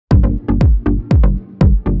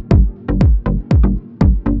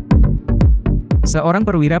Seorang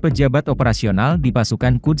perwira pejabat operasional di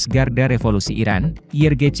pasukan Quds Garda Revolusi Iran,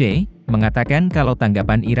 IRGC, mengatakan kalau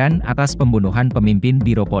tanggapan Iran atas pembunuhan pemimpin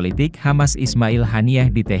biro politik Hamas Ismail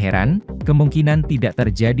Haniyeh di Teheran, kemungkinan tidak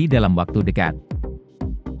terjadi dalam waktu dekat.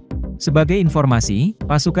 Sebagai informasi,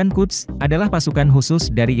 pasukan Quds adalah pasukan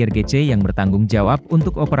khusus dari IRGC yang bertanggung jawab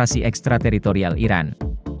untuk operasi ekstrateritorial Iran.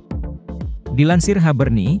 Dilansir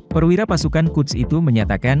Khaberni, perwira pasukan Quds itu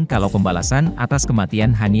menyatakan kalau pembalasan atas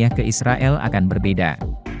kematian Haniyeh ke Israel akan berbeda.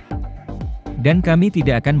 Dan kami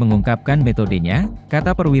tidak akan mengungkapkan metodenya,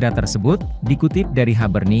 kata perwira tersebut, dikutip dari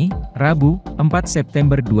Khaberni, Rabu, 4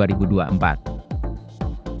 September 2024.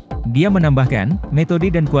 Dia menambahkan,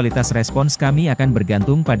 metode dan kualitas respons kami akan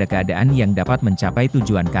bergantung pada keadaan yang dapat mencapai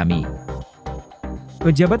tujuan kami.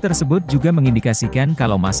 Pejabat tersebut juga mengindikasikan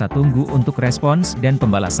kalau masa tunggu untuk respons dan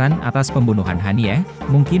pembalasan atas pembunuhan Haniyeh,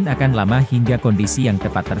 mungkin akan lama hingga kondisi yang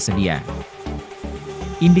tepat tersedia.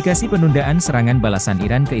 Indikasi penundaan serangan balasan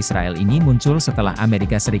Iran ke Israel ini muncul setelah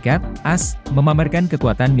Amerika Serikat, AS, memamerkan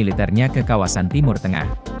kekuatan militernya ke kawasan Timur Tengah.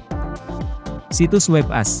 Situs web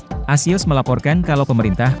AS, Axios melaporkan kalau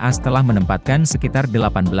pemerintah AS telah menempatkan sekitar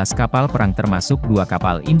 18 kapal perang termasuk 2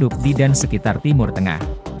 kapal induk di dan sekitar Timur Tengah.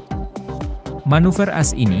 Manuver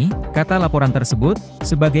AS ini, kata laporan tersebut,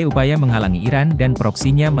 sebagai upaya menghalangi Iran dan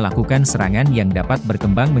proksinya melakukan serangan yang dapat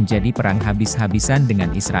berkembang menjadi perang habis-habisan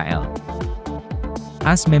dengan Israel.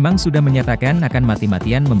 AS memang sudah menyatakan akan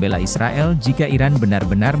mati-matian membela Israel jika Iran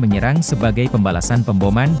benar-benar menyerang sebagai pembalasan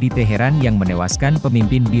pemboman di Teheran yang menewaskan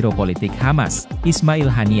pemimpin biro politik Hamas, Ismail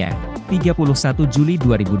Haniyeh, 31 Juli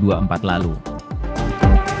 2024 lalu.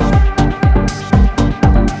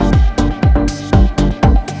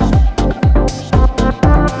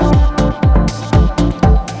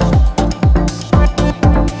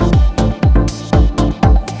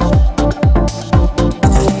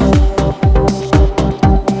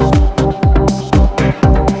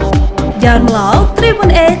 Download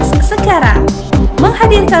Tribun X sekarang,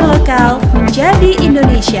 menghadirkan lokal menjadi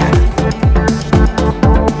Indonesia.